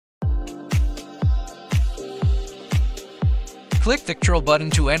Click the Control button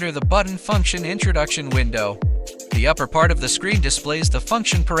to enter the button function introduction window. The upper part of the screen displays the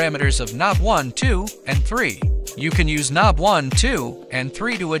function parameters of knob 1, 2, and 3. You can use knob 1, 2, and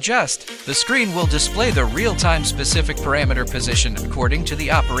 3 to adjust. The screen will display the real-time specific parameter position according to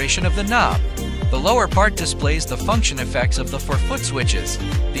the operation of the knob. The lower part displays the function effects of the 4 foot switches.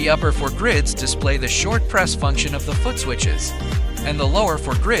 The upper 4 grids display the short press function of the foot switches, and the lower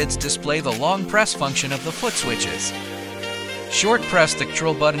 4 grids display the long press function of the foot switches. Short press the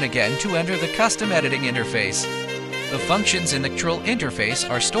Control button again to enter the custom editing interface. The functions in the Control interface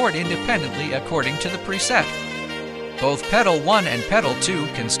are stored independently according to the preset. Both Pedal 1 and Pedal 2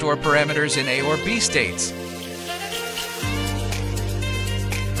 can store parameters in A or B states.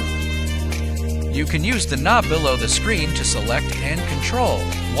 You can use the knob below the screen to select and control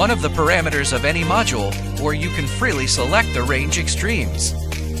one of the parameters of any module, or you can freely select the range extremes.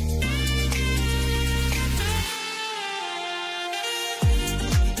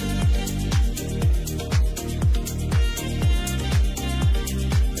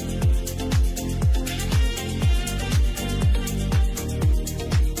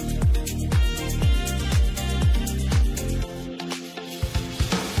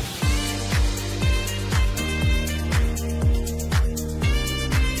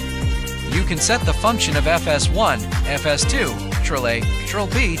 You can set the function of FS1, FS2, Ctrl A,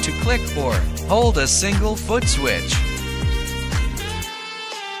 Ctrl B to click or hold a single foot switch.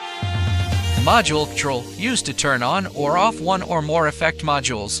 Module control, used to turn on or off one or more effect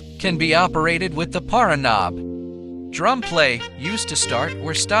modules, can be operated with the para knob. Drum play, used to start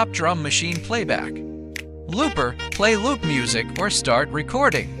or stop drum machine playback. Looper, play loop music or start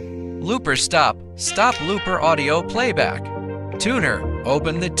recording. Looper stop, stop looper audio playback. Tuner,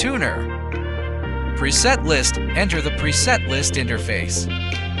 open the tuner. Preset list, enter the preset list interface.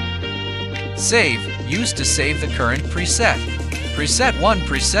 Save, used to save the current preset. Preset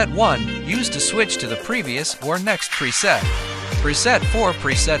 1, used to switch to the previous or next preset. Preset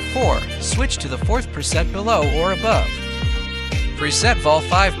 4, switch to the 4th preset below or above. Preset Vol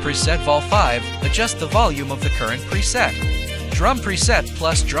 5, adjust the volume of the current preset. Drum preset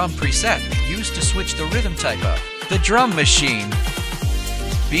plus drum preset, used to switch the rhythm type of the drum machine.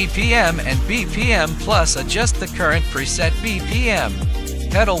 BPM and BPM plus, adjust the current preset BPM.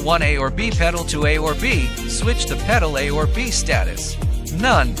 Pedal 1A or B, pedal 2A or B, switch the pedal A or B status.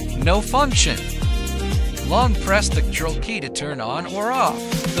 None, no function. Long press the Control key to turn on or off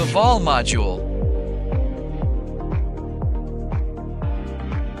the Vol module.